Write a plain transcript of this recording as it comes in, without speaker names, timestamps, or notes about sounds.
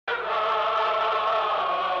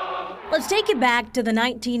Let's take it back to the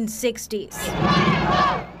 1960s,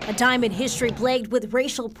 a time in history plagued with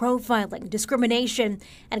racial profiling, discrimination,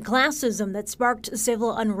 and classism that sparked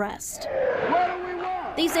civil unrest.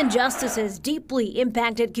 These injustices deeply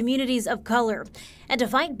impacted communities of color, and to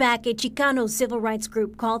fight back, a Chicano civil rights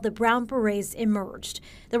group called the Brown Berets emerged.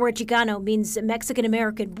 The word Chicano means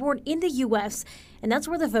Mexican-American born in the U.S., and that's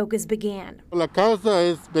where the focus began. La Causa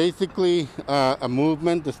is basically a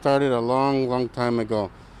movement that started a long time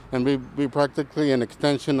ago, and we're practically an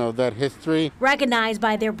extension of that history. Recognized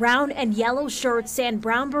by their brown and yellow shirts and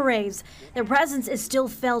brown berets, their presence is still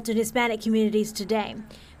felt in Hispanic communities today.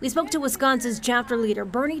 We spoke to Wisconsin's chapter leader,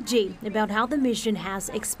 Bernie G., about how the mission has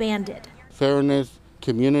expanded. Fairness,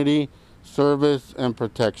 community, service, and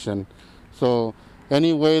protection. So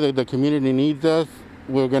any way that the community needs us,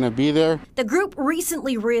 we're going to be there. The group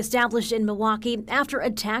recently reestablished in Milwaukee after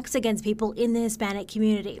attacks against people in the Hispanic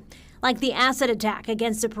community, like the acid attack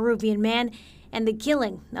against a Peruvian man and the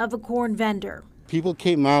killing of a corn vendor. People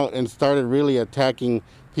came out and started really attacking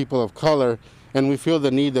people of color, and we feel the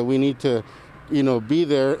need that we need to be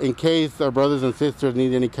there in case our brothers and sisters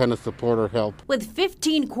need any kind of support or help. With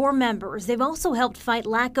 15 core members, they've also helped fight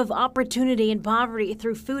lack of opportunity and poverty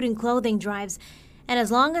through food and clothing drives. And as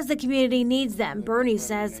long as the community needs them, Bernie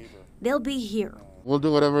says they'll be here. We'll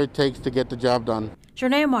do whatever it takes to get the job done.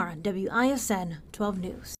 Shernay Amara, WISN 12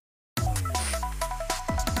 News.